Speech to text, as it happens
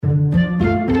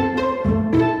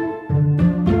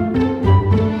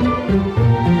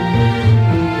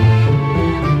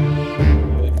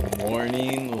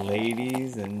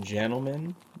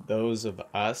those of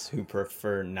us who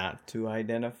prefer not to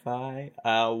identify,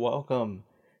 welcome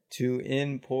to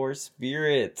In Poor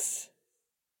Spirits.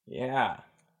 Yeah.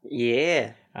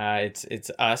 Yeah.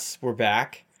 It's us. We're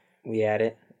back. We at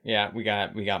it. Yeah, we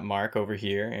got Mark over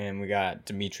here, and we got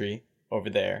Dimitri over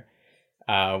there.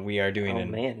 We are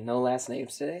doing man, no last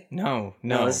names today? No.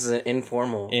 This is an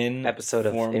informal episode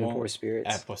of In Poor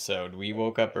Spirits. Episode. We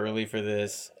woke up early for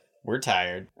this. We're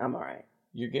tired. I'm alright.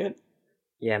 You're good?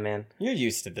 Yeah, man. You're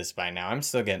used to this by now. I'm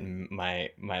still getting my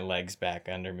legs back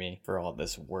under me for all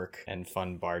this work and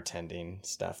fun bartending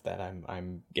stuff that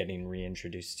I'm getting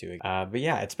reintroduced to. But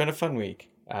yeah, it's been a fun week.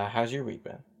 How's your week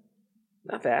been?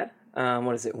 Not bad.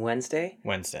 What is it, Wednesday?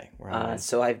 Wednesday. We're on Wednesday.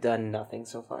 So I've done nothing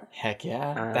so far. Heck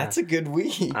yeah. That's a good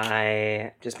week.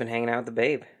 I just been hanging out with the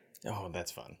babe. Oh,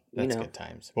 that's fun. That's good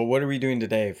times. Well, what are we doing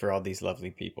today for all these lovely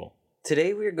people?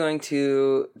 Today we're going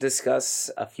to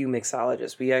discuss a few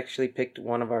mixologists. We actually picked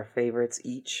one of our favorites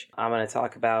each. I'm going to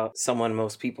talk about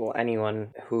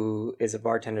anyone who is a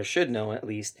bartender should know at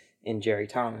least, in Jerry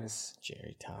Thomas.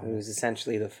 Who's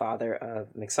essentially the father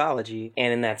of mixology.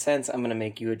 And in that sense, I'm going to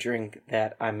make you a drink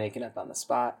that I'm making up on the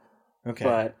spot. Okay.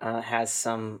 But has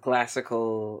some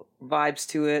classical vibes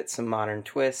to it, some modern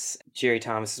twists. Jerry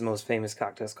Thomas's most famous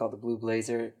cocktail is called the Blue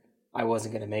Blazer. I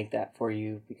wasn't going to make that for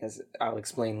you because I'll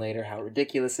explain later how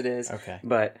ridiculous it is. Okay.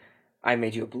 But I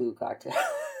made you a blue cocktail.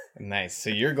 Nice. So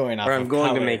you're going off or of I'm going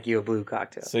color. to make you a blue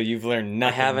cocktail. So you've learned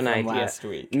nothing I have an from idea. Last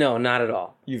week. No, not at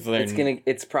all. You've learned...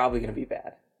 It's probably going to be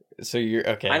bad. So you're...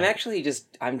 Okay.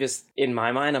 I'm just... In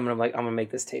my mind, I'm gonna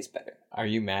make this taste better. Are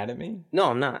you mad at me? No,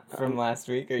 I'm not. From last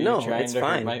week? Are you no, trying it's to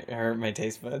fine. hurt my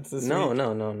taste buds this week?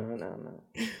 No.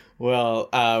 Well,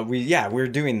 we're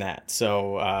doing that.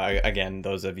 So, again,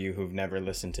 those of you who've never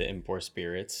listened to In Poor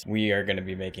Spirits, we are going to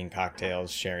be making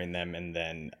cocktails, sharing them, and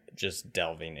then just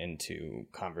delving into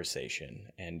conversation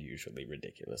and usually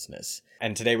ridiculousness.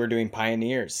 And today we're doing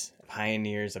Pioneers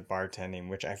of bartending,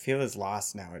 which I feel is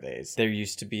lost nowadays. There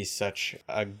used to be such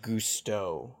a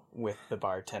gusto with the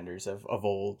bartenders of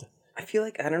old. I feel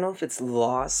like, I don't know if it's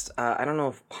lost. I don't know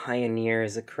if pioneer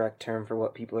is a correct term for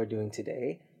what people are doing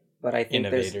today. But I think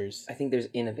innovators. I think there's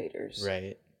innovators.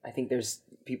 Right. I think there's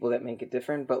people that make it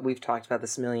different, but we've talked about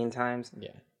this a million times. Yeah.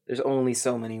 There's only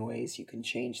so many ways you can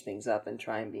change things up and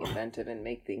try and be inventive and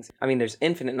make things. I mean, there's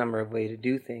infinite number of ways to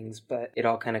do things, but it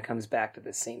all kind of comes back to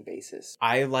the same basis.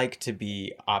 I like to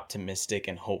be optimistic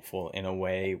and hopeful in a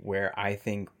way where I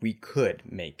think we could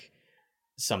make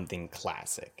something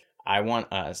classic. I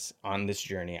want us on this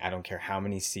journey, I don't care how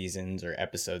many seasons or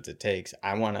episodes it takes,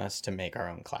 I want us to make our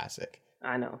own classic.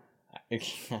 I know.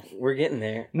 We're getting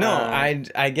there. No,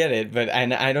 I get it, but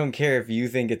I don't care if you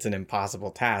think it's an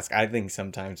impossible task. I think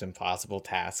sometimes impossible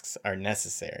tasks are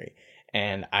necessary,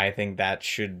 and I think that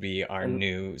should be our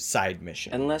new side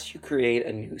mission. Unless you create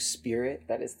a new spirit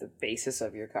that is the basis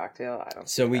of your cocktail, I don't.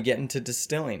 So we get into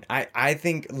distilling. I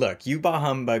think. Look, you bah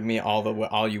humbug me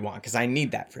all you want because I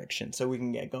need that friction so we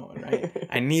can get going, right?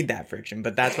 I need that friction,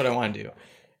 but that's what I want to do.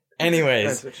 Anyways,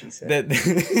 that's what she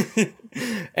said.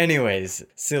 Anyways,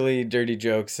 silly, dirty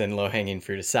jokes and low-hanging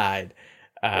fruit aside.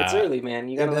 It's early, man.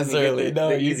 You gotta let me get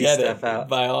the easy stuff out.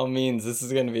 By all means, this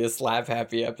is going to be a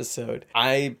slap-happy episode.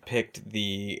 I picked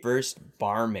the first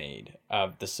barmaid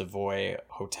of the Savoy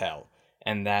Hotel,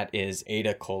 and that is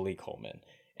Ada Coley-Coleman.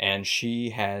 And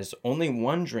she has only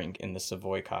one drink in the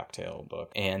Savoy cocktail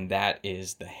book, and that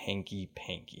is the Hanky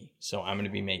Panky. So I'm going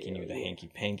to be making you the Hanky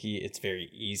Panky. It's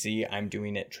very easy. I'm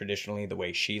doing it traditionally the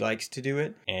way she likes to do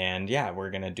it. And yeah,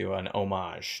 we're going to do an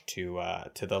homage to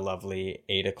the lovely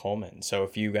Ada Coleman. So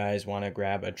if you guys want to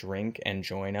grab a drink and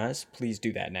join us, please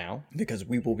do that now, because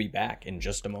we will be back in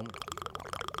just a moment.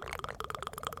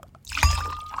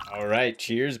 All right.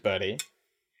 Cheers, buddy.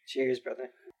 Cheers, brother.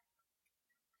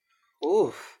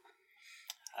 Oof.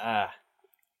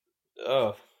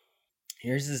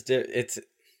 Here's this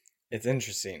it's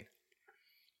interesting.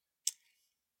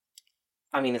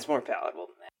 I mean, it's more palatable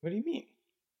than that. What do you mean?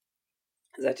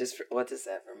 Is that just what is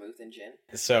that, vermouth and gin?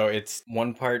 So it's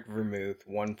 1 part vermouth,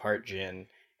 1 part gin,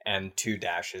 and 2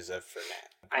 dashes of Fernet.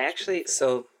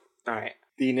 All right.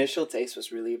 The initial taste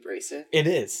was really abrasive. It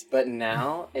is. But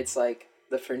now it's like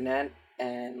the Fernet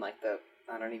and like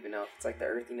I don't even know if it's like the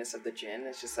earthiness of the gin.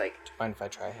 It's just like... Do you mind if I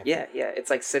try it? Yeah. It's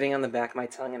like sitting on the back of my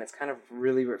tongue, and it's kind of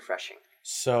really refreshing.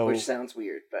 So... Which sounds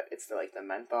weird, but it's like the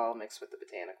menthol mixed with the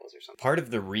botanicals or something. Part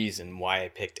of the reason why I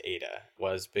picked Ada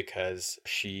was because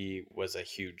she was a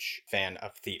huge fan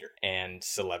of theater and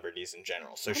celebrities in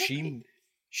general. So she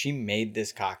made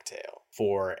this cocktail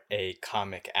for a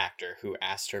comic actor who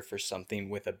asked her for something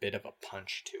with a bit of a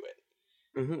punch to it.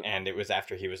 Mm-hmm. And it was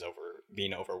after he was over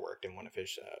being overworked in one of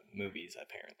his movies,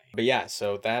 apparently. But yeah,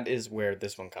 so that is where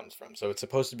this one comes from. So it's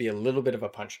supposed to be a little bit of a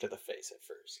punch to the face at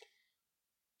first.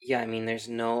 Yeah, I mean, there's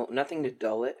nothing to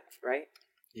dull it, right?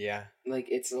 Yeah. Like,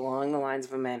 it's along the lines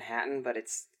of a Manhattan, but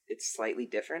it's slightly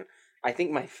different. I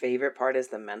think my favorite part is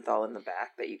the menthol in the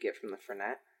back that you get from the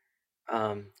Fernet.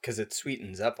 Because it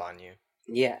sweetens up on you.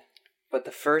 Yeah. But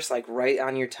the first, like, right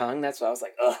on your tongue, that's why I was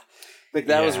like, ugh. Like,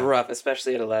 that was rough,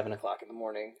 especially at 11 o'clock in the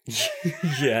morning.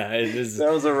 Yeah, it is.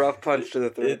 That was a rough punch to the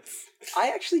throat.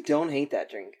 I actually don't hate that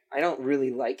drink. I don't really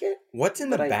like it. What's in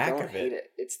the back of it? I don't hate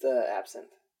it. It's the absinthe.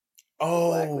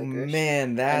 Oh,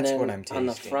 man, that's what I'm tasting. On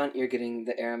the front, you're getting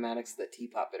the aromatics, the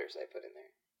teapot bitters I put in there.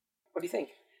 What do you think?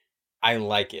 I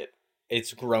like it.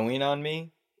 It's growing on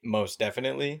me, most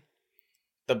definitely.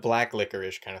 The black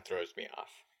licorice kind of throws me off.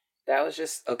 That was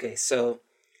just... Okay, so...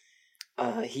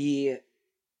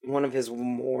 one of his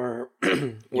more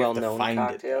well-known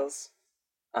cocktails,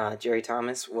 Jerry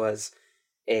Thomas, was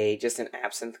just an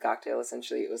absinthe cocktail,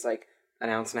 essentially. It was like an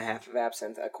ounce and a half of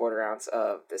absinthe, a quarter ounce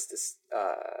of this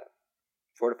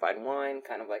fortified wine,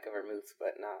 kind of like a vermouth,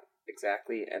 but not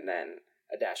exactly, and then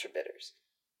a dash of bitters.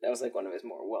 That was like one of his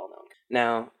more well-known.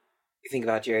 Now, you think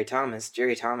about Jerry Thomas.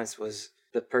 Jerry Thomas was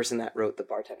the person that wrote the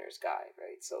Bartender's Guide,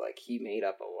 right? So, like, he made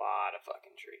up a lot of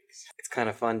fucking drinks. It's kind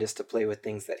of fun just to play with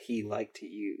things that he liked to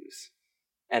use.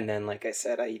 And then, like I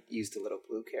said, I used a little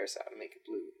blue carousel to make it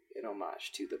blue in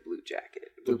homage to the blue jacket.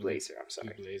 Blue blazer, I'm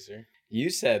sorry. Blue blazer. You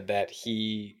said that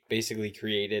he basically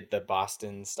created the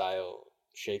Boston-style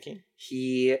shaking?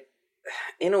 He,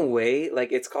 in a way,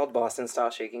 like, it's called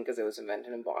Boston-style shaking because it was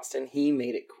invented in Boston. He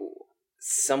made it cool.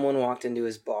 Someone walked into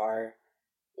his bar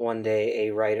one day,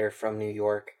 a writer from New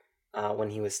York,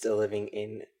 when he was still living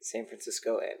in San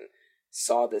Francisco, and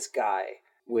saw this guy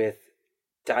with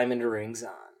diamond rings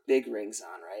on, big rings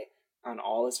on, right? On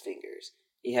all his fingers.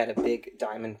 He had a big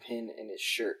diamond pin in his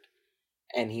shirt,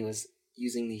 and he was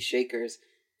using these shakers,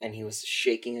 and he was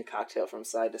shaking a cocktail from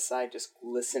side to side, just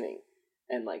glistening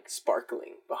and like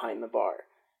sparkling behind the bar.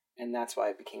 And that's why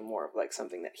it became more of like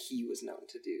something that he was known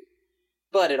to do.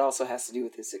 But it also has to do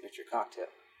with his signature cocktail.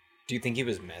 Do you think he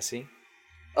was messy?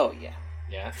 Oh, yeah.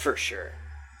 Yeah? For sure.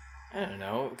 I don't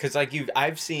know. Because, like,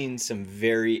 I've seen some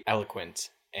very eloquent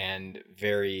and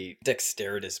very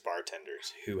dexterous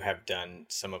bartenders who have done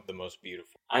some of the most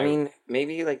beautiful. I mean,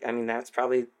 that's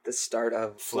probably the start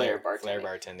of flair bartending. Flair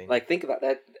bartending. Like, think about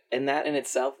that. And that in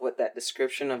itself, what that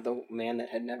description of the man that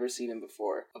had never seen him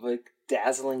before, of a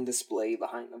dazzling display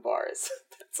behind the bar,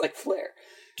 that's like flair.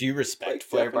 Do you respect like,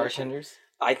 flair bartenders?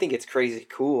 I think it's crazy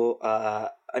cool.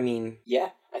 I mean, yeah,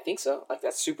 I think so. Like,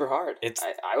 that's super hard. It's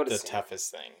I would the assume.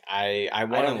 Toughest thing. I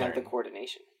want to learn. I don't have the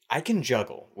coordination. I can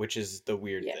juggle, which is the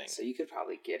weird thing. So you could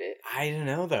probably get it. I don't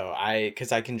know though.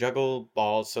 Because I can juggle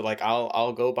balls. So like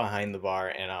I'll go behind the bar,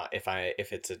 and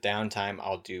if it's a downtime,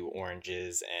 I'll do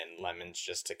oranges and lemons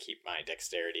just to keep my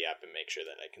dexterity up and make sure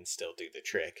that I can still do the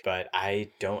trick. But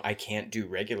I can't do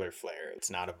regular flair.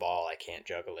 It's not a ball. I can't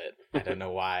juggle it. I don't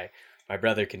know why. My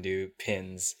brother can do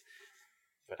pins,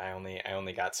 but I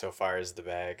only got so far as the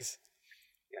bags.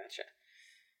 Gotcha.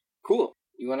 Cool.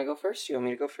 You want to go first? You want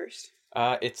me to go first?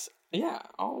 I'll take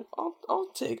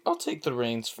the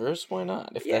reins first. Why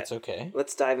not? If that's okay.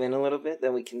 Let's dive in a little bit,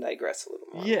 then we can digress a little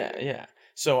more. Yeah.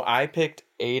 So I picked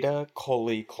Ada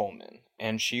Coley Coleman,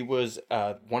 and she was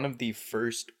one of the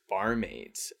first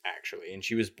barmaids actually, and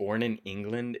she was born in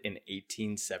England in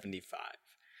 1875.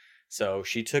 So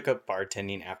she took up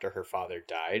bartending after her father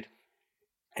died,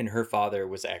 and her father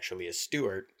was actually a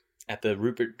steward at the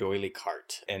Rupert D'Oyley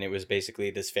Cart. And it was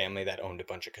basically this family that owned a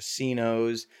bunch of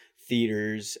casinos,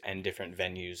 theaters, and different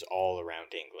venues all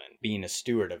around England. Being a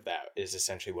steward of that is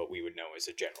essentially what we would know as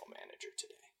a general manager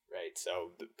today, right?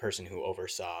 So the person who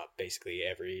oversaw basically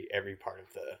every part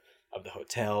of the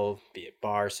hotel, be it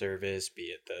bar service,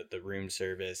 be it the room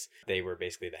service, they were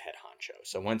basically the head honcho.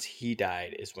 So once he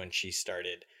died is when she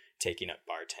started taking up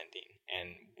bartending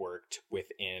and worked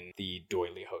within the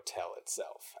D'Oyley Hotel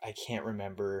itself. I can't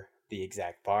remember the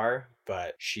exact bar,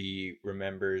 but she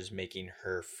remembers making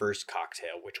her first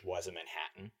cocktail, which was a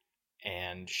Manhattan,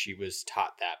 and she was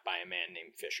taught that by a man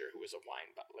named Fisher, who was a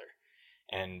wine butler.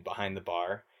 And behind the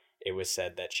bar, it was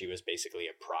said that she was basically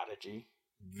a prodigy,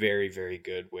 very, very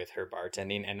good with her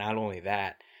bartending, and not only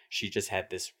that, she just had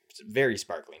this very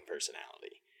sparkling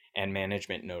personality. And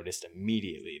management noticed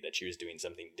immediately that she was doing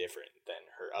something different than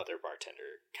her other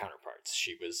bartender counterparts.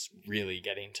 She was really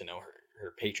getting to know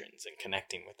her patrons and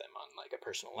connecting with them on like a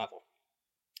personal level.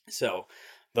 So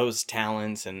those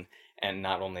talents and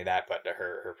not only that, but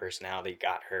her personality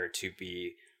got her to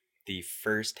be the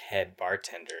first head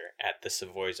bartender at the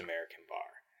Savoy's American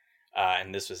Bar,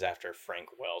 And this was after Frank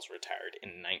Wells retired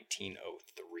in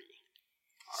 1903.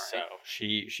 So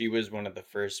she was one of the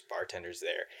first bartenders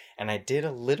there. And I did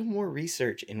a little more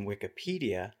research in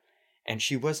Wikipedia, and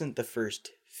she wasn't the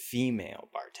first female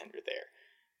bartender there.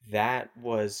 That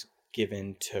was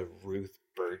given to Ruth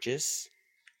Burgess,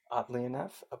 oddly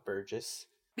enough, a Burgess,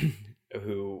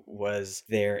 who was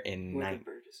there in... Who are the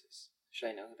Burgesses? Should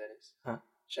I know who that is? Huh?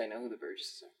 Should I know who the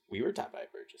Burgesses are? We were taught by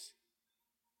Burgess.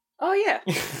 Oh, yeah.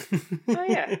 Oh,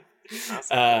 yeah.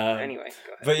 Awesome. Anyway,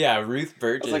 go ahead. But yeah, Ruth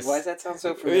Burgess. I was like, why does that sound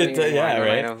so familiar? Yeah,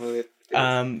 right. I know who it is.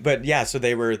 But yeah, so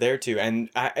they were there too. And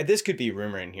this could be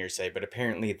rumor and hearsay, but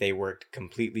apparently they worked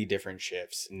completely different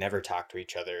shifts, never talked to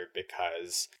each other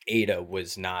because Ada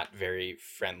was not very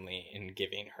friendly in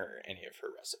giving her any of her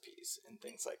recipes and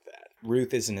things like that.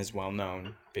 Ruth isn't as well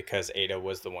known because Ada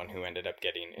was the one who ended up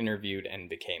getting interviewed and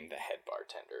became the head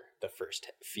bartender, the first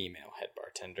female head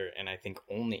bartender, and I think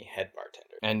only head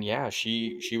bartender. And yeah,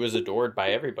 she was adored by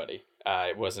everybody.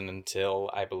 It wasn't until,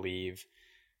 I believe,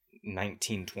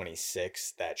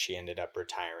 1926 that she ended up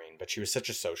retiring, but she was such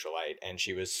a socialite and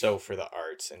she was so for the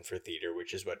arts and for theater,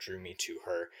 which is what drew me to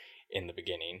her in the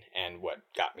beginning, and what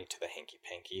got me to the hanky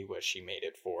panky was she made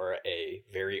it for a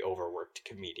very overworked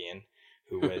comedian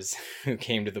who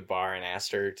came to the bar and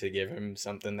asked her to give him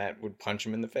something that would punch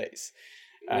him in the face.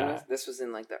 This was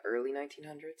in like the early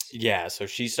 1900s? Yeah, so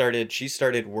she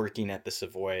started working at the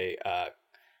Savoy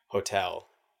Hotel,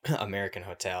 American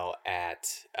Hotel, at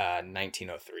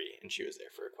 1903, and she was there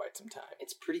for quite some time.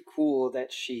 It's pretty cool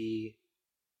that she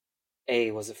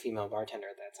was a female bartender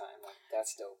at that time. Like,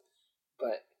 that's dope.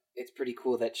 But it's pretty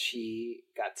cool that she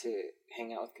got to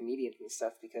hang out with comedians and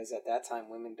stuff, because at that time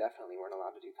women definitely weren't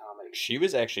allowed to do comedy.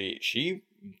 She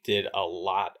did a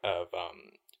lot of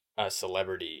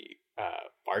celebrity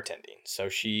bartending. So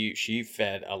she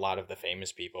fed a lot of the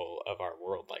famous people of our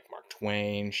world, like Mark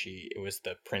Twain. It was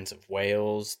the Prince of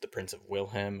Wales, the Prince of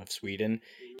Wilhelm of Sweden.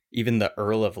 Mm-hmm. Even the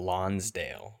Earl of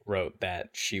Lonsdale wrote that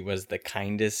she was the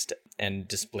kindest and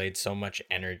displayed so much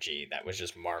energy that was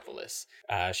just marvelous.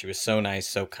 She was so nice,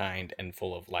 so kind, and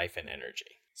full of life and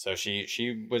energy. So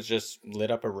she was just lit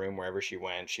up a room wherever she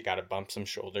went. She got to bump some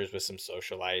shoulders with some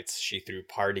socialites. She threw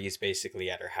parties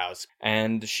basically at her house.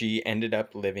 And she ended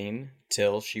up living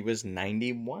till she was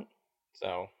 91.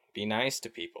 So be nice to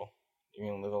people. You're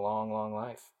going to live a long, long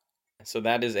life. So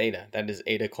that is Ada. That is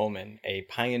Ada Coleman, a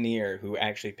pioneer who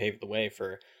actually paved the way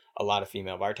for a lot of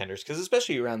female bartenders. Because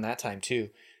especially around that time too,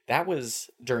 that was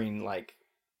during like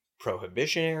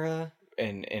Prohibition era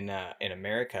in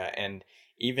America, and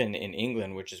even in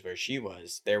England, which is where she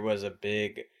was, there was a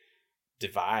big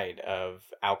divide of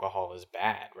alcohol is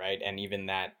bad, right? And even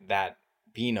that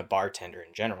being a bartender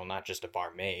in general, not just a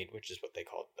barmaid, which is what they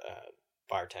called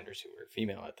bartenders who were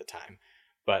female at the time,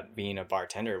 but being a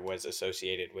bartender was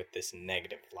associated with this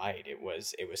negative light. It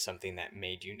was something that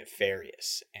made you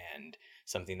nefarious and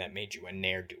something that made you a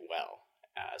ne'er-do-well.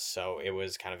 So it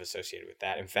was kind of associated with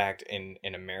that. In fact, in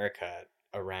America,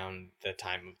 around the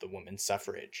time of the women's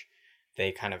suffrage,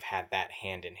 they kind of had that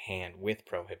hand in hand with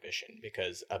prohibition,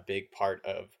 because a big part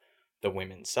of the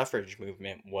women's suffrage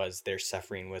movement was their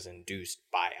suffering was induced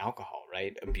by alcohol,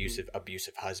 right?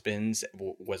 Abusive husbands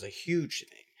was a huge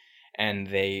thing. And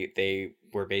they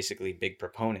were basically big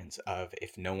proponents of,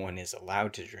 if no one is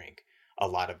allowed to drink, a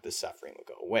lot of the suffering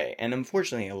will go away. And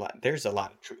unfortunately, there's a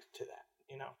lot of truth to that,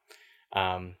 you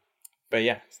know. But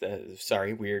yeah,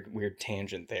 sorry, weird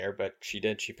tangent there, but she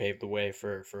paved the way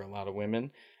for a lot of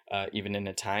women. Even in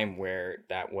a time where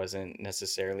that wasn't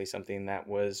necessarily something that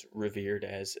was revered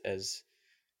as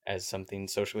something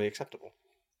socially acceptable.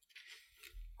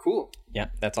 Cool. Yeah,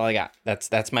 that's all I got.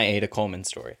 That's my Ada Coleman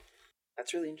story.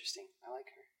 That's really interesting. I like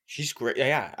her. She's great.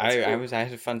 Yeah, I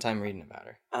had a fun time reading about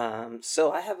her.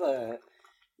 So I have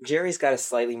Jerry's got a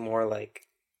slightly more like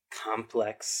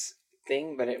complex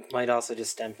thing, but it might also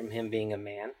just stem from him being a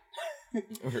man.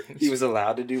 He was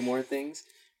allowed to do more things.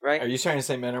 Right? Are you trying to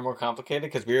say men are more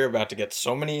complicated? Because we're about to get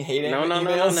so many hate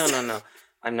emails. No.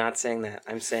 I'm not saying that.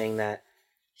 I'm saying that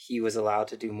he was allowed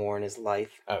to do more in his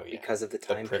life because of the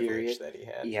time period that he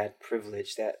had. He had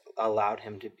privilege that allowed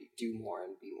him to do more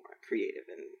and be more creative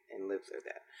and live through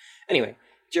that. Anyway,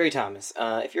 Jerry Thomas.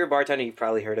 If you're a bartender, you've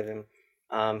probably heard of him.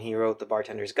 He wrote The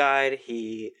Bartender's Guide.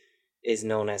 He is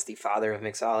known as the father of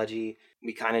mixology.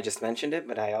 We kind of just mentioned it,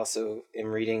 but I also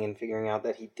am reading and figuring out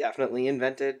that he definitely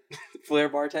invented flair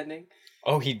bartending.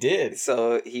 Oh, he did?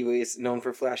 So he was known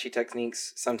for flashy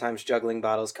techniques, sometimes juggling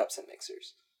bottles, cups, and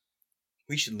mixers.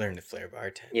 We should learn to flair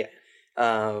bartend. Yeah.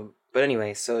 But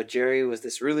anyway, so Jerry was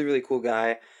this really, really cool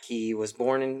guy. He was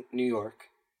born in New York.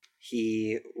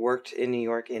 He worked in New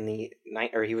York in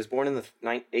he was born in the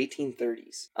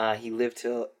 1830s. He lived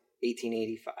till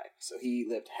 1885, so he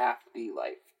lived half the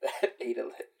life that Ada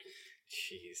lived.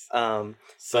 Jeez.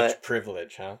 Such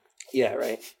privilege, huh? Yeah,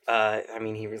 right. I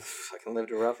mean, he really fucking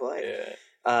lived a rough life.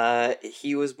 Yeah.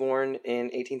 He was born in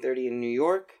 1830 in New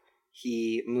York.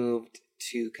 He moved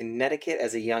to Connecticut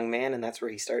as a young man, and that's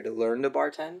where he started to learn to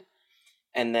bartend.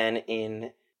 And then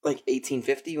in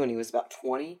 1850, when he was about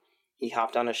 20, he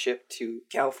hopped on a ship to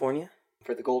California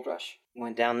for the gold rush.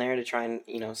 Went down there to try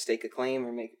and stake a claim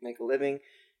or make a living.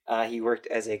 He worked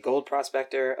as a gold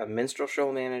prospector, a minstrel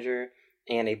show manager,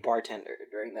 and a bartender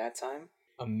during that time.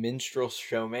 A minstrel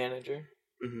show manager?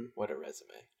 Mm-hmm. What a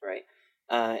resume.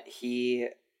 Right. He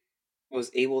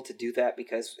was able to do that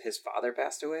because his father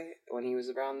passed away when he was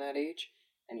around that age,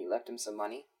 and he left him some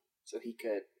money so he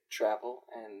could travel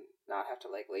and not have to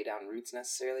lay down roots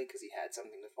necessarily because he had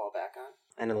something to fall back on,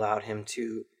 and allowed him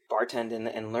to bartend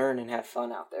and learn and have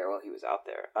fun out there while he was out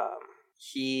there.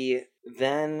 He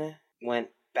then went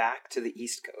back to the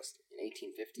East Coast in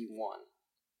 1851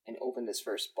 and opened his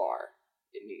first bar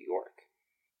in New York.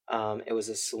 It was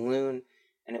a saloon,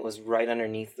 and it was right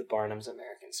underneath the Barnum's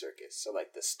American Circus. So,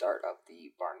 the start of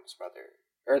the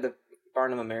the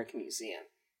Barnum American Museum.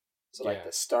 So,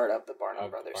 the start of the Barnum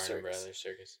Brothers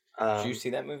Circus. Did you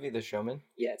see that movie, The Showman?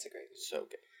 Yeah, it's a great movie. So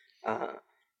good.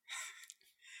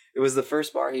 It was the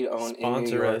first bar he owned in New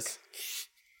York. Us.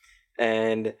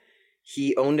 And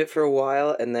he owned it for a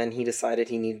while, and then he decided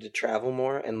he needed to travel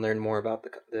more and learn more about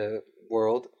the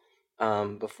world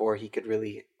before he could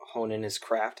really hone in his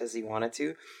craft as he wanted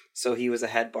to. So he was a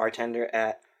head bartender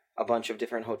at a bunch of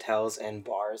different hotels and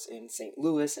bars in St.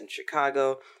 Louis and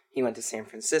Chicago. He went to San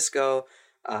Francisco,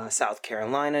 South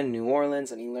Carolina, New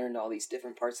Orleans, and he learned all these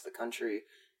different parts of the country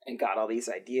and got all these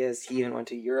ideas. He even went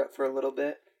to Europe for a little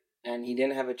bit, and he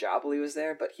didn't have a job while he was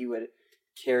there, but he would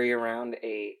carry around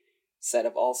a set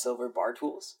of all silver bar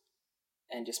tools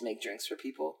and just make drinks for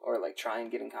people, or try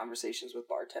and get in conversations with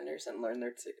bartenders and learn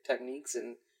their techniques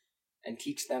and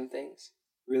teach them things.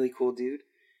 Really cool dude.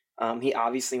 He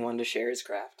obviously wanted to share his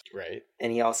craft. Right.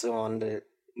 And he also wanted to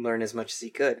learn as much as he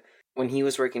could. When he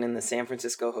was working in the San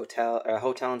Francisco hotel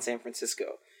in San Francisco,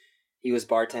 he was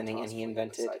bartending, and he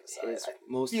invented his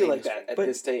most famous that at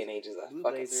this day and age is a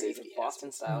fucking safety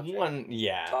Boston style drink.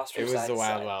 It was the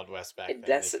Wild Wild West back then.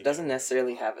 It doesn't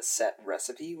necessarily have a set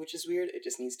recipe, which is weird. It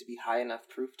just needs to be high enough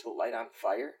proof to light on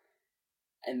fire,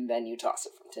 and then you toss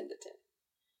it from tin to tin.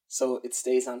 So it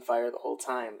stays on fire the whole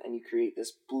time, and you create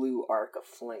this blue arc of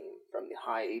flame from the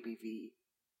high ABV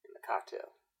in the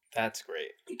cocktail. That's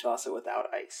great. You toss it without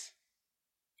ice.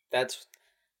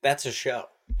 That's a show.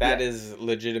 That is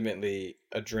legitimately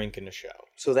a drink and a show.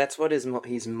 So that's what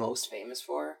he's most famous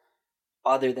for,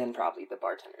 other than probably The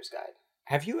Bartender's Guide.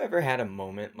 Have you ever had a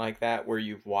moment like that where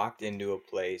you've walked into a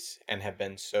place and have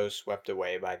been so swept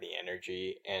away by the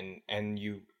energy and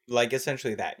you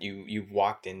essentially that you've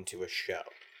walked into a show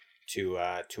to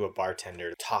a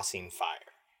bartender tossing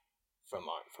fire from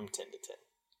tin to tin?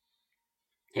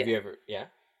 Have you ever? Yeah.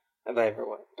 Have I ever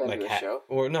been to a show?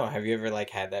 Or no? Have you ever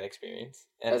had that experience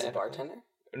as a bartender?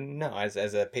 No, as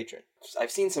a patron. I've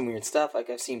seen some weird stuff.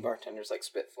 I've seen bartenders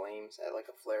spit flames at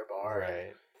a Flair bar.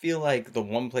 Right. I feel like the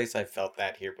one place I felt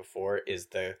that here before is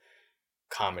the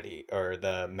comedy or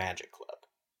the Magic Club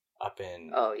up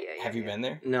in. Oh yeah. Have you been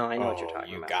there? No, I know what you're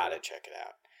talking about. You gotta check it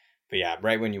out. But yeah,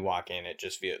 right when you walk in, it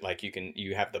just feels like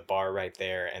you have the bar right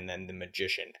there, and then the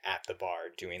magician at the bar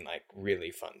doing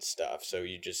really fun stuff. So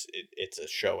it's a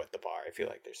show at the bar. I feel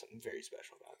like there's something very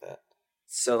special about that.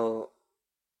 So,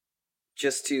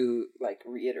 just to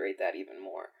reiterate that even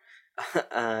more,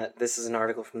 this is an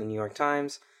article from the New York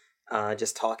Times,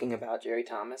 just talking about Jerry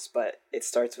Thomas, but it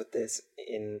starts with this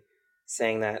in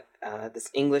saying that this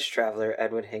English traveler,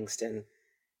 Edward Hingston,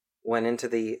 went into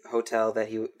the hotel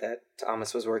that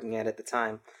Thomas was working at the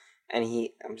time, and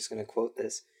I'm just going to quote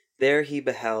this. There he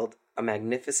beheld a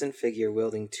magnificent figure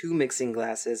wielding 2 mixing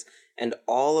glasses and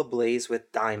all ablaze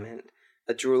with diamond,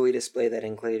 a jewelry display that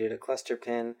included a cluster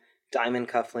pin, diamond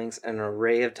cufflinks, and an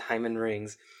array of diamond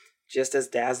rings, just as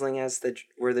dazzling as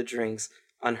were the drinks,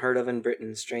 unheard of in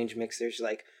Britain, strange mixers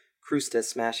like Crusta,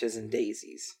 Smashes, and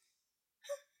Daisies.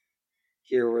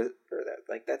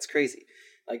 That's crazy.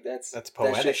 That's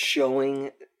poetic. That's just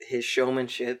showing his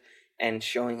showmanship and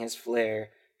showing his flair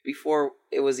before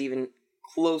it was even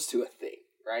close to a thing,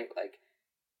 right?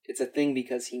 It's a thing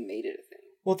because he made it a thing.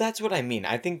 Well, that's what I mean.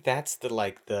 I think that's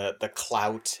the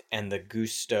clout and the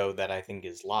gusto that I think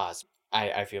is lost.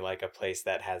 I feel like a place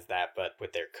that has that, but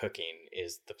with their cooking,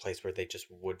 is the place where they just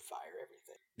wood fire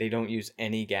everything. They don't use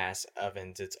any gas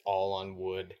ovens. It's all on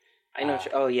wood. I know.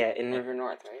 Oh yeah, in River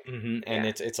North, right? And Yeah.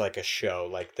 it's like a show.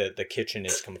 Like the kitchen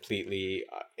is completely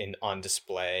on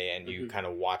display, and you kind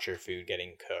of watch your food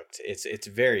getting cooked. It's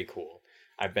very cool.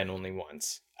 I've been only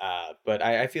once, but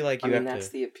I feel like you have that's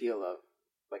to. the appeal of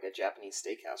like a Japanese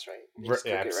steakhouse, right? They just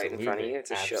cook it right in front of you.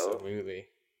 It's a show. Absolutely.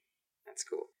 That's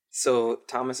cool. So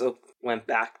Thomas went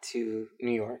back to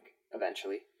New York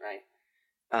eventually, right?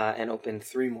 And opened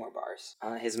 3 more bars.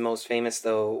 His most famous,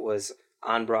 though, was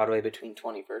on Broadway between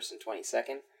 21st and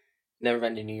 22nd. Never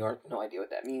been to New York, no idea what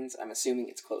that means. I'm assuming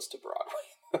it's close to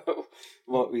Broadway,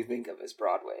 what we think of as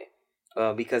Broadway,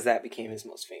 because that became his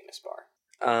most famous bar.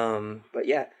 But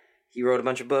yeah, he wrote a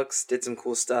bunch of books, did some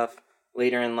cool stuff.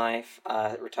 Later in life,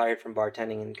 retired from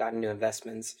bartending and got into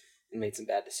investments and made some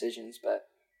bad decisions, but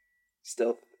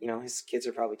still, his kids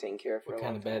are probably taken care of for a long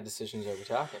time. What kind of bad decisions are we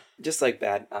talking? Just like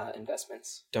bad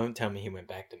investments. Don't tell me he went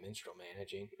back to minstrel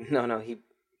managing. No, he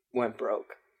went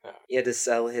broke. Oh. He had to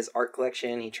sell his art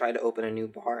collection. He tried to open a new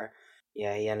bar.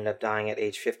 Yeah, he ended up dying at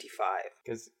age 55.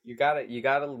 Because you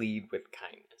gotta lead with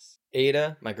kindness.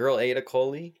 Ada, my girl Ada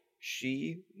Coley,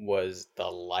 she was the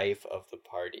life of the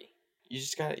party.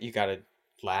 You gotta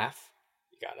laugh,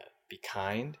 you gotta be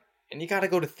kind, and you gotta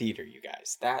go to theater, you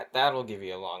guys. That'll give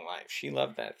you a long life. She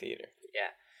loved that theater.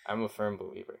 Yeah. I'm a firm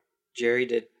believer. Jerry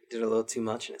did a little too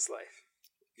much in his life.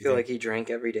 I feel like he drank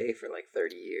every day for like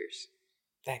 30 years.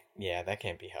 That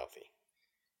can't be healthy.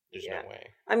 There's no way.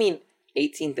 I mean,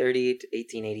 1830 to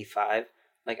 1885,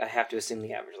 like I have to assume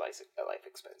the average life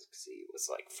expectancy was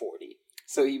like 40.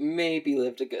 So he maybe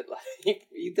lived a good life.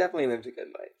 He definitely lived a good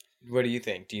life. What do you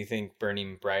think? Do you think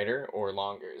burning brighter or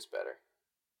longer is better?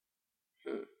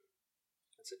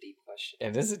 That's a deep question.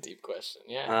 It is a deep question.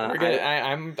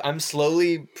 Yeah, I'm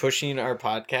slowly pushing our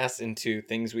podcast into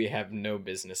things we have no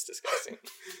business discussing.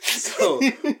 So,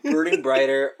 burning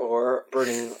brighter or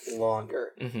burning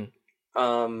longer?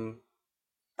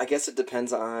 I guess it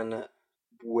depends on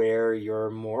where your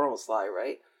morals lie,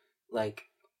 right? Like,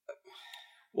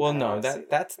 well, no,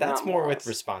 that's more with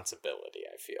responsibility.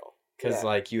 I feel because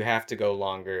like you have to go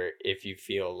longer if you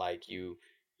feel like you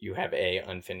have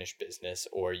unfinished business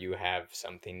or you have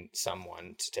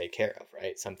someone to take care of,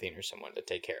 right? Something or someone to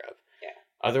take care of. Yeah.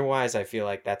 Otherwise, I feel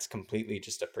like that's completely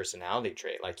just a personality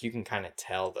trait. Like you can kind of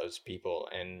tell those people,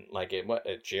 and like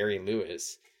Jerry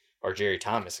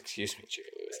Thomas,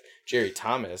 Jerry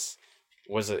Thomas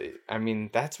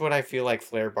that's what I feel like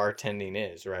flair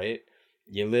bartending is, right?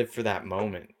 You live for that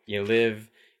moment. You live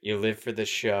for the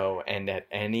show, and at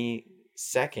any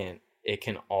second, it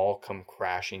can all come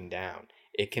crashing down.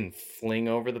 It can fling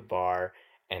over the bar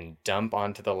and dump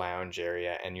onto the lounge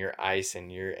area, and your ice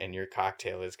and your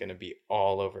cocktail is going to be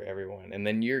all over everyone. And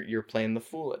then you're playing the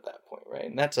fool at that point, right?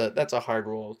 And that's a hard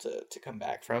role to come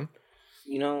back from.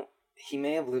 He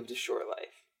may have lived a short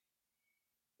life.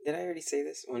 Did I already say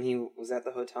this? When he was at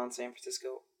the hotel in San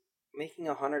Francisco, making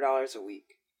 $100 a week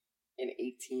in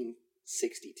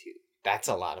 1862. That's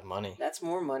a lot of money. That's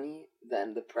more money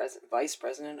than the vice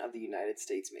president of the United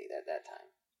States made at that time.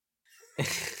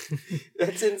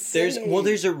 That's insane.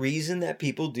 There's a reason that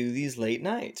people do these late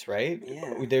nights, right?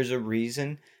 Yeah. There's a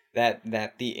reason that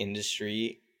the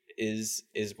industry is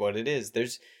what it is.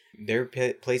 There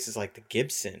are places like the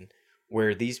Gibson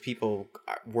where these people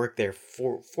work there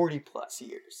for 40 plus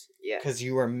years. Yeah. Because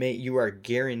you are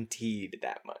guaranteed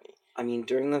that money. I mean,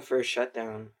 during the first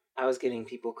shutdown, I was getting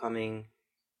people coming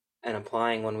and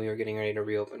applying when we were getting ready to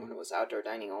reopen, when it was outdoor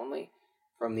dining only,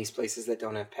 from these places that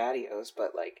don't have patios,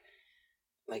 but like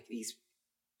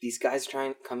these guys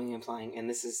coming and applying, and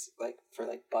this is like for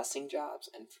like busing jobs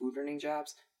and food running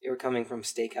jobs. They were coming from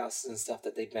steakhouses and stuff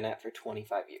that they'd been at for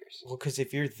 25 years. Well, because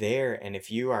if you're there and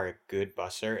if you are a good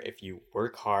busser, if you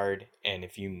work hard and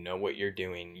if you know what you're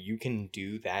doing, you can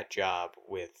do that job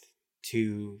with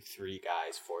 2, 3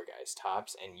 guys, 4 guys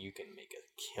tops, and you can make a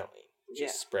killing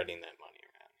just spreading that money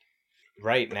around.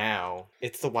 Right now,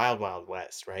 it's the wild, wild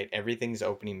west, right? Everything's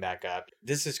opening back up.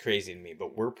 This is crazy to me,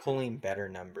 but we're pulling better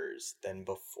numbers than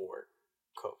before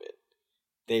COVID.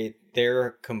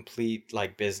 Their complete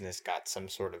business got some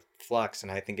sort of flux,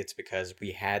 and I think it's because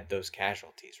we had those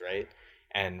casualties, right?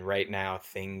 And right now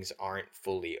things aren't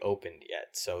fully opened yet.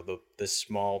 So the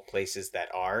small places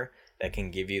that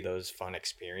can give you those fun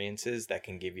experiences, that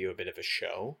can give you a bit of a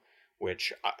show,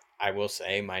 which I will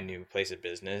say my new place of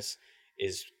business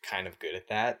is kind of good at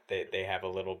that. They have a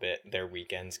little bit, their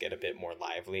weekends get a bit more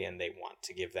lively, and they want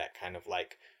to give that kind of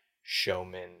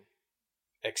showman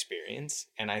experience.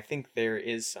 And I think there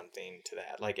is something to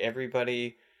that.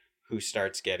 Everybody who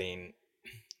starts getting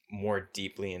more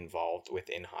deeply involved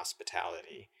within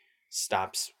hospitality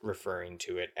stops referring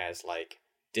to it as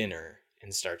dinner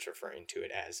and starts referring to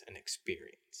it as an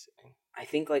experience. I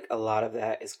think like a lot of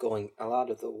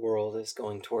the world is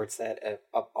going towards that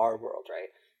of our world, right?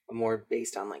 More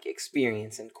based on like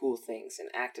experience and cool things and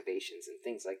activations and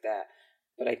things like that.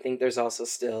 But I think there's also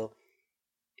still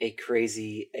a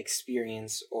crazy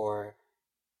experience or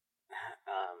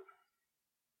um,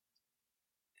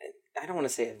 I don't want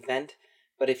to say event,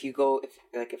 but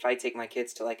if I take my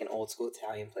kids to like an old school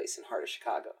Italian place in heart of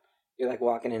Chicago, you're like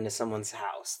walking into someone's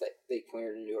house that they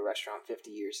turned into a restaurant 50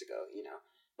 years ago, you know?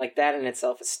 Like that in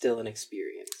itself is still an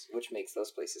experience, which makes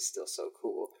those places still so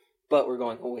cool. But we're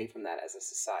going away from that as a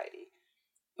society.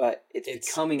 But it's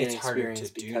becoming an experience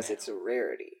because it's a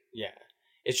rarity. Yeah.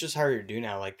 It's just harder to do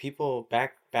now. Like people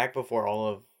back before all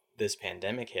of this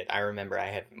pandemic hit, I remember I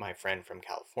had my friend from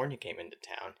California came into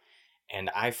town and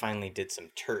I finally did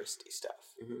some touristy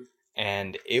stuff. Mm-hmm.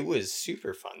 And it was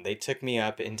super fun. They took me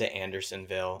up into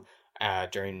Andersonville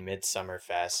during Midsummer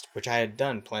Fest, which I had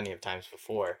done plenty of times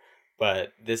before.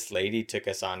 But this lady took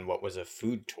us on what was a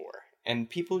food tour. And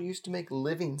people used to make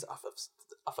livings off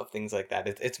of things like that.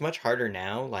 It's much harder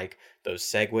now, like those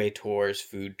Segway tours,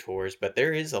 food tours. But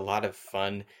there is a lot of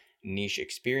fun niche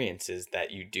experiences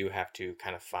that you do have to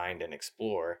kind of find and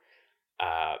explore.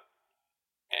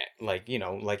 Like, you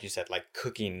know, like you said, like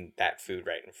cooking that food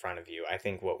right in front of you. I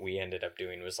think what we ended up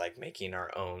doing was like making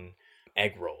our own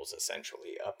egg rolls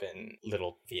essentially up in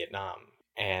Little Vietnam.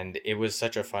 And it was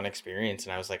such a fun experience.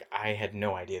 And I was like, I had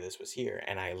no idea this was here.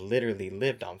 And I literally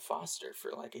lived on Foster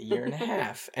for like a year and a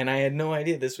half. And I had no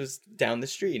idea this was down the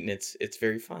street. And it's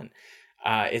very fun.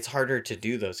 It's harder to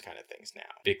do those kind of things now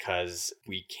because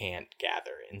we can't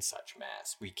gather in such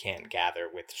mass. We can't gather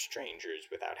with strangers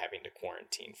without having to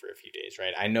quarantine for a few days,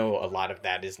 right? I know a lot of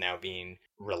that is now being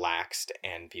relaxed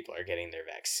and people are getting their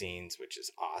vaccines, which is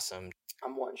awesome.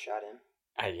 I'm one shot in.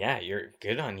 Yeah, you're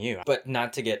good on you. But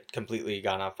not to get completely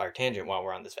gone off our tangent while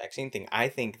we're on this vaccine thing, I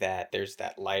think that there's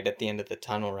that light at the end of the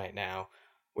tunnel right now,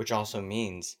 which also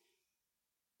means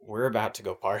we're about to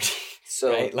go party.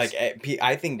 So right? Like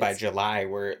I think by July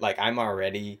we're like I'm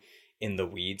already in the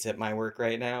weeds at my work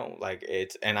right now. Like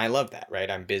and I love that, right?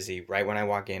 I'm busy. Right when I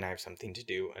walk in, I have something to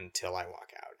do until I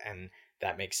walk out. And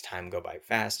that makes time go by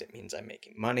fast. It means I'm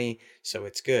making money, so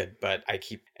it's good. But I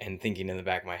keep thinking in the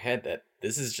back of my head that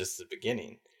this is just the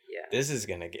beginning. Yeah. This is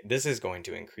going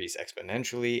to increase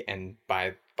exponentially, and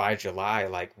by July,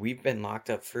 like we've been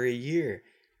locked up for a year.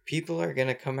 People are going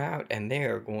to come out and they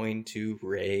are going to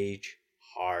rage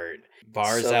hard.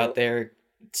 Bars out there,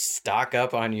 stock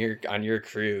up on your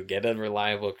crew. Get a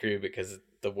reliable crew because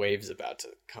the wave's about to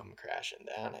come crashing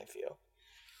down, I feel.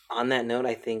 On that note,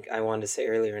 I think I wanted to say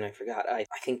earlier and I forgot. I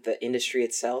think the industry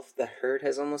itself, the herd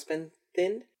has almost been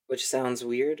thinned, which sounds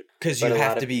weird. Because you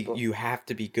have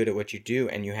to be good at what you do,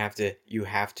 and you have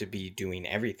to be doing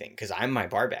everything. Because I'm my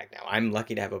bar back now. I'm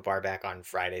lucky to have a bar back on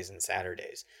Fridays and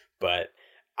Saturdays, but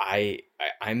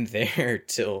I'm there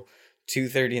till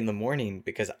 2:30 in the morning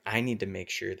because I need to make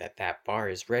sure that bar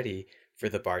is ready for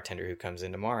the bartender who comes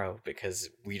in tomorrow because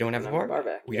we don't have a bar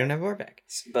back. We don't have a bar back.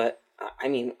 But I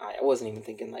mean, I wasn't even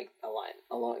thinking like a line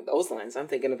along those lines. I'm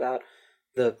thinking about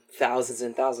the thousands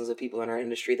and thousands of people in our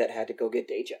industry that had to go get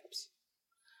day jobs.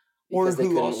 Or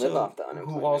who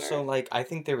also like, I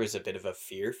think there was a bit of a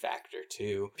fear factor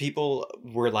too. People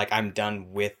were like, I'm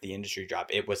done with the industry job.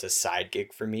 It was a side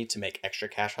gig for me to make extra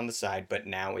cash on the side, but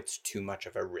now it's too much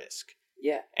of a risk.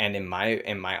 Yeah. And in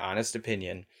my honest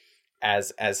opinion,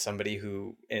 as somebody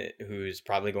who's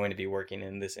probably going to be working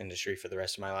in this industry for the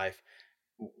rest of my life,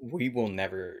 we will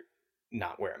never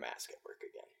not wear a mask at work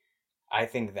again. I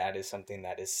think that is something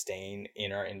that is staying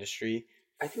in our industry.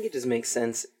 I think it just makes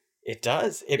sense. It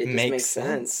does. It makes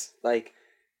sense. Like,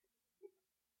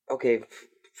 okay,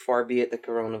 far be it the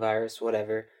coronavirus,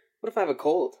 whatever. What if I have a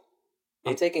cold?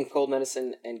 I'm taking cold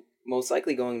medicine and most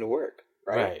likely going to work,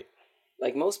 right? Right.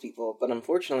 Like most people, but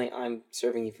unfortunately, I'm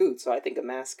serving you food, so I think a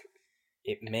mask.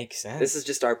 It makes sense. This is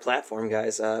just our platform,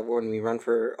 guys. When we run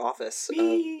for office.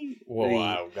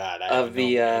 Whoa, God! Of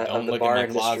the bar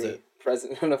industry.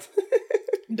 President of.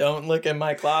 Don't look in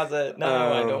my closet. No,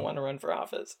 I don't want to run for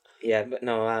office. Yeah, but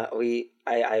no,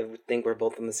 I think we're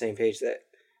both on the same page that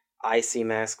I see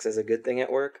masks as a good thing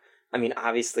at work. I mean,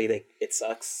 obviously, it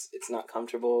sucks. It's not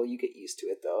comfortable. You get used to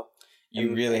it, though.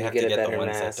 You really have to get the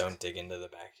ones that don't dig into the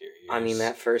back of your ears. I mean,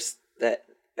 that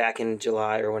back in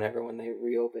July or whenever when they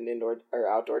reopened indoor or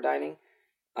outdoor dining,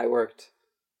 I worked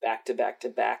back to back to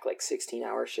back like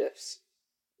 16-hour shifts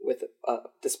with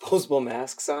disposable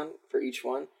masks on for each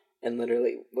one. And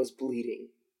literally was bleeding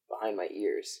behind my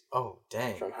ears. Oh,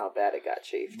 dang. From how bad it got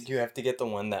chafed. You have to get the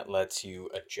one that lets you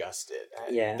adjust it.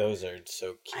 Yeah. Those are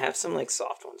so cute. I have some like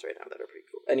soft ones right now that are pretty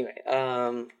cool. Anyway,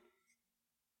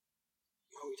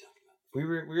 We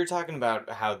were talking about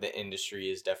how the industry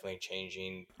is definitely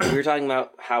changing. We were talking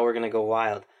about how we're gonna go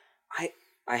wild.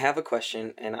 I have a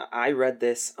question, and I read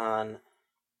this on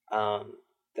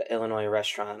the Illinois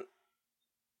Restaurant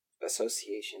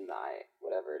Association,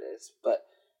 whatever it is, but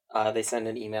they send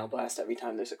an email blast every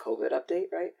time there's a COVID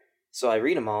update, right? So I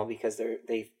read them all because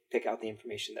they pick out the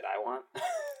information that I want.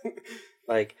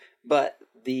 Like, but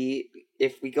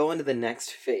if we go into the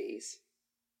next phase,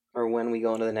 or when we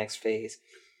go into the next phase,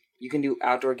 you can do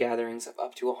outdoor gatherings of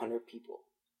up to 100 people,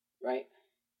 right?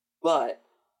 But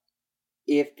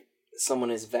if someone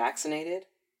is vaccinated,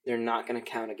 they're not going to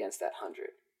count against that 100.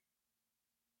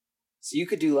 So you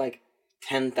could do like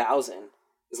 10,000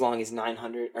 as long as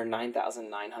 900 or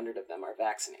 9,900 of them are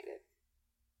vaccinated.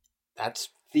 That's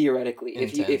theoretically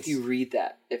intense. if you read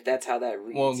that, if that's how that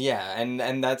reads. Well, yeah,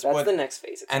 and that's what the next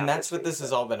phase. And that's what this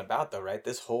has all been about, though, right?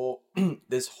 This whole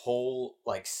this whole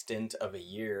like stint of a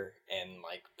year and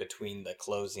like between the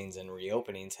closings and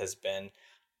reopenings has been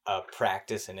a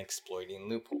practice in exploiting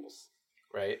loopholes,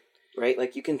 right? Right,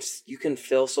 like you can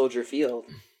fill Soldier Field,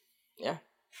 yeah,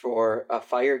 for a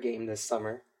fire game this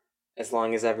summer, as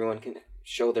long as everyone can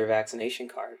show their vaccination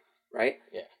card, right?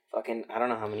 Yeah. Fucking, I don't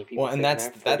know how many people. Well, and that's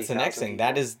the next thing.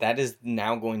 People. That is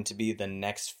now going to be the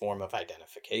next form of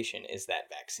identification, is that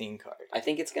vaccine card. I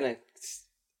think it's gonna,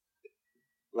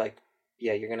 like,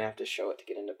 yeah, you're gonna have to show it to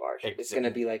get into bars. It's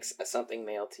gonna be like something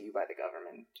mailed to you by the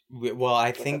government. Well,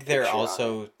 I think they're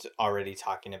also already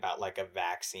talking about like a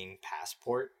vaccine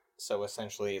passport. So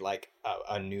essentially, like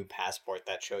a new passport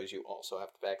that shows you also have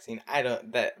the vaccine.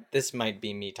 This might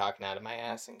be me talking out of my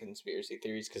ass and conspiracy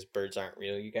theories because birds aren't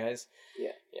real, you guys.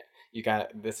 Yeah.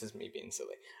 This is me being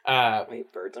silly.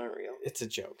 Wait, birds aren't real? It's a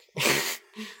joke.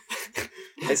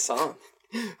 I saw them.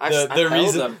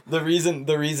 The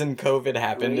reason COVID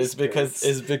happened is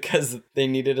because they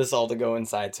needed us all to go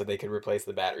inside so they could replace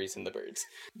the batteries in the birds.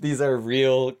 These are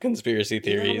real conspiracy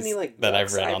theories that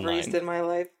I've read online. Raised in my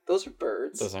life. Those are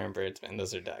birds. Those aren't birds, man.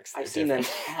 Those are ducks. I've seen them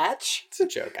hatch. It's a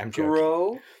joke. I'm joking.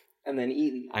 Grow and then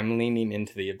eat. I'm leaning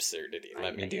into the absurdity.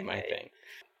 Let me do my thing.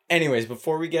 Anyways,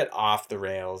 before we get off the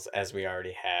rails, as we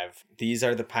already have, these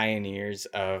are the pioneers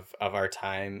of our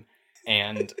time.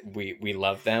 And we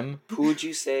love them. Who would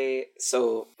you say,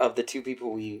 so of the two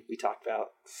people we talked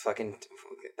about, fucking,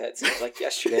 that seems like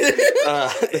yesterday.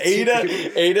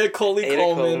 Ada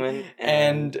Coleman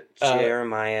and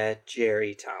Jeremiah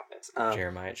Jerry Thomas.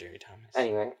 Jeremiah Jerry Thomas.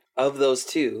 Anyway, of those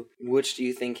two, which do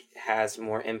you think has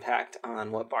more impact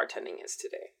on what bartending is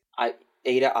today?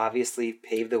 Ada obviously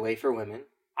paved the way for women.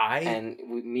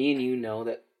 Me and you know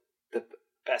that the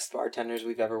best bartenders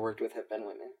we've ever worked with have been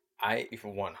women.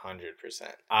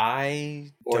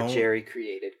 100%. Jerry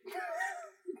created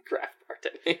craft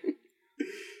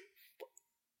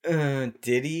bartending.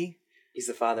 Did he? He's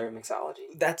the father of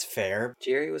mixology. That's fair.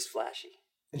 Jerry was flashy.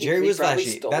 Jerry was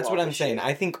flashy. That's what I'm saying.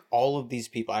 I think all of these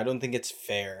people, I don't think it's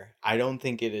fair. I don't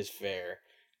think it is fair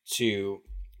to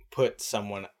put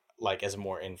someone like as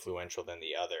more influential than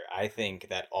the other. I think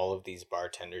that all of these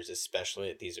bartenders,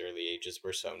 especially at these early ages,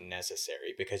 were so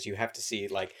necessary because you have to see,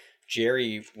 like,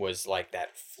 Jerry was like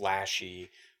that flashy,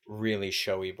 really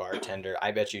showy bartender.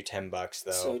 I bet you $10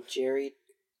 though. So Jerry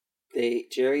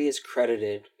is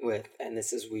credited with, and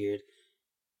this is weird,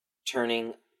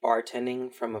 turning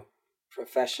bartending from a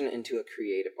profession into a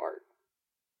creative art.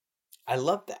 I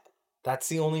love that. That's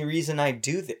the only reason I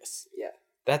do this. Yeah.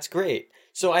 That's great.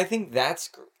 So I think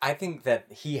that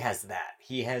he has that.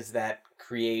 He has that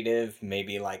creative,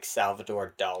 maybe like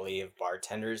Salvador Dali of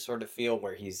bartenders sort of feel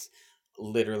where he's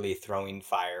literally throwing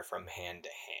fire from hand to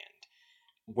hand.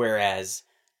 Whereas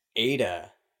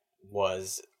Ada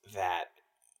was that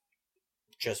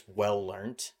just well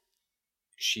learnt.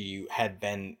 She had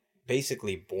been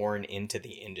basically born into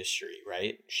the industry,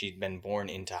 right? She'd been born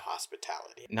into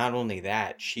hospitality. Not only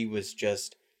that, she was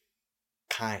just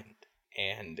kind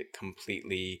and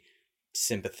completely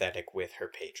sympathetic with her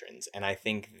patrons. And I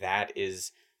think that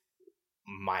is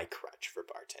my crutch for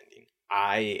bartending.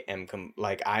 I am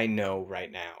I know right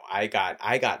now. I got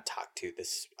talked to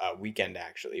this weekend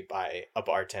actually by a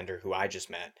bartender who I just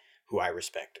met, who I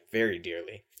respect very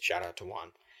dearly. Shout out to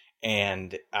Juan.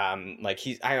 And I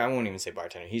won't even say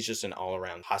bartender. He's just an all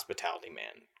around hospitality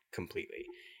man completely.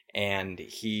 And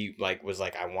he was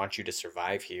like, I want you to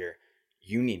survive here.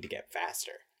 You need to get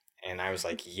faster. And I was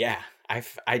like, yeah, I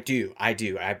do.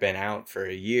 I've been out for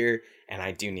a year and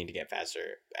I do need to get faster.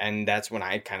 And that's when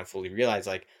I kind of fully realized,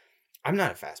 like, I'm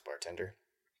not a fast bartender.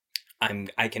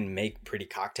 I can make pretty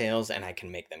cocktails and I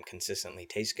can make them consistently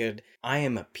taste good. I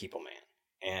am a people man.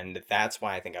 And that's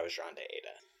why I think I was drawn to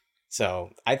Ada.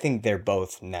 So I think they're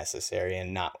both necessary,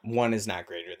 and not one is not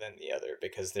greater than the other,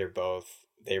 because they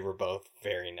were both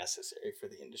very necessary for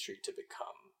the industry to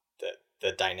become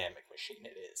the dynamic machine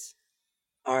it is.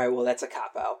 All right, well, that's a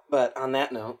cop-out. But on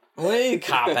that note... What do you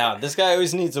cop out? This guy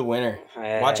always needs a winner.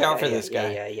 Watch out for this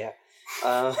guy. Yeah.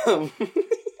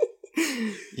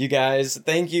 You guys,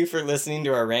 thank you for listening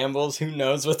to our rambles. Who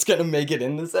knows what's going to make it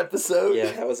in this episode?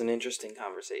 Yeah, that was an interesting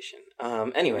conversation.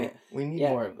 Anyway. We need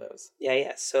more of those.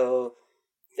 Yeah. So,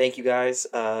 thank you guys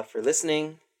for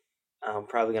listening. I'm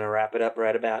probably going to wrap it up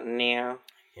right about now.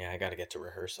 Yeah, I got to get to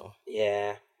rehearsal.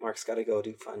 Yeah, Mark's got to go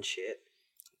do fun shit.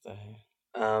 Okay.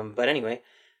 But anyway,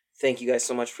 thank you guys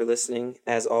so much for listening.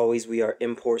 As always, we are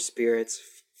Impor Spirits.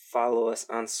 Follow us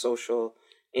on social,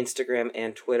 Instagram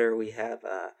and Twitter. We have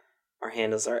our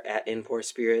handles are at Impor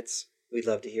Spirits. We'd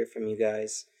love to hear from you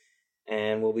guys,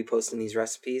 and we'll be posting these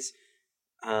recipes.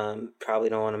 Probably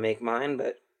don't want to make mine,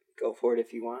 but go for it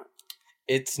if you want.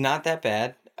 It's not that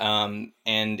bad.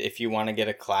 And if you want to get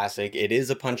a classic, it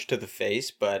is a punch to the face,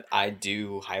 but I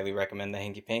do highly recommend the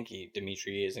Hanky Panky.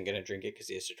 Dimitri isn't going to drink it because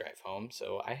he has to drive home,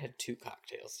 so I had 2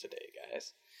 cocktails today,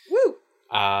 guys. Woo!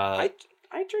 I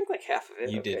drank like half of it.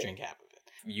 You did drink half of it.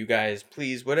 You guys,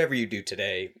 please, whatever you do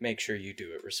today, make sure you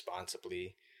do it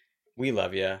responsibly. We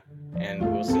love you,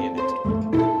 and we'll see you next week.